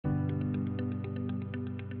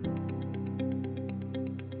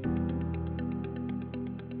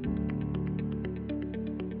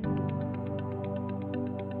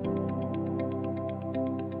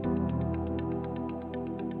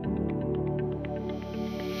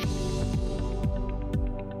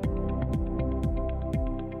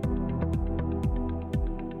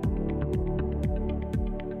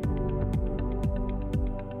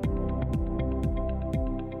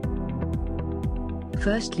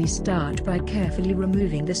Firstly, start by carefully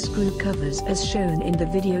removing the screw covers as shown in the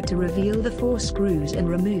video to reveal the 4 screws and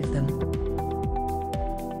remove them.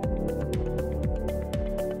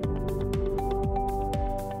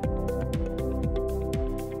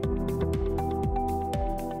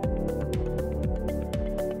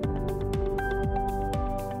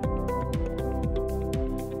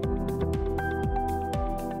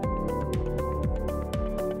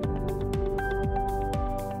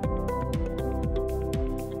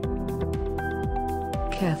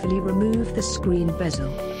 Carefully remove the screen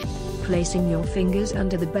bezel. Placing your fingers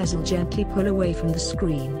under the bezel, gently pull away from the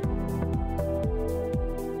screen.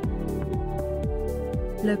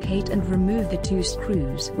 Locate and remove the 2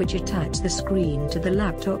 screws which attach the screen to the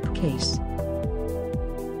laptop case.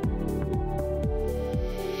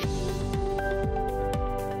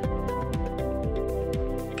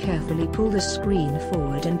 Carefully pull the screen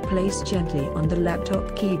forward and place gently on the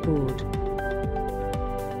laptop keyboard.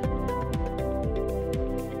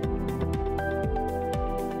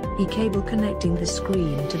 The cable connecting the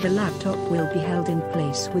screen to the laptop will be held in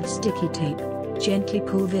place with sticky tape. Gently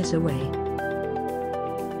pull this away.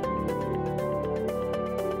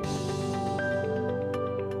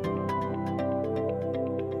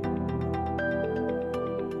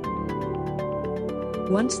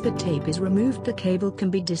 Once the tape is removed, the cable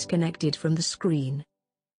can be disconnected from the screen.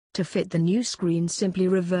 To fit the new screen, simply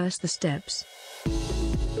reverse the steps.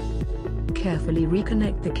 Carefully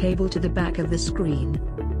reconnect the cable to the back of the screen.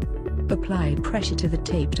 Apply pressure to the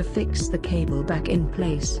tape to fix the cable back in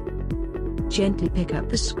place. Gently pick up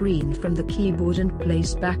the screen from the keyboard and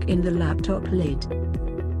place back in the laptop lid.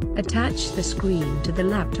 Attach the screen to the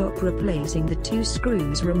laptop, replacing the 2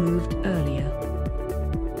 screws removed earlier.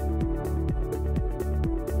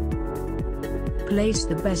 Place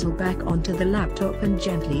the bezel back onto the laptop and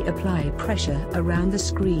gently apply pressure around the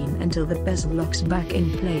screen until the bezel locks back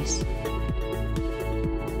in place.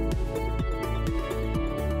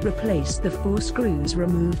 Replace the 4 screws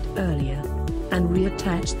removed earlier, and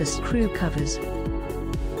reattach the screw covers.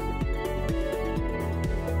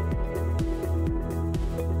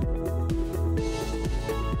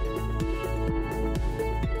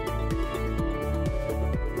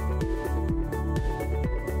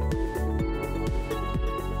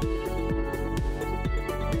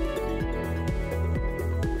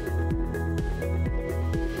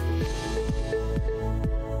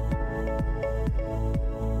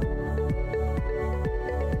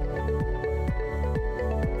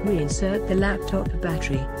 Reinsert the laptop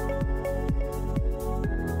battery.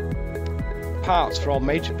 Parts for all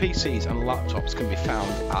major PCs and laptops can be found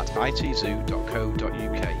at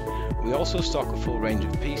ITZOO.co.uk. We also stock a full range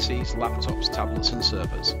of PCs, laptops, tablets and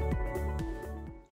servers.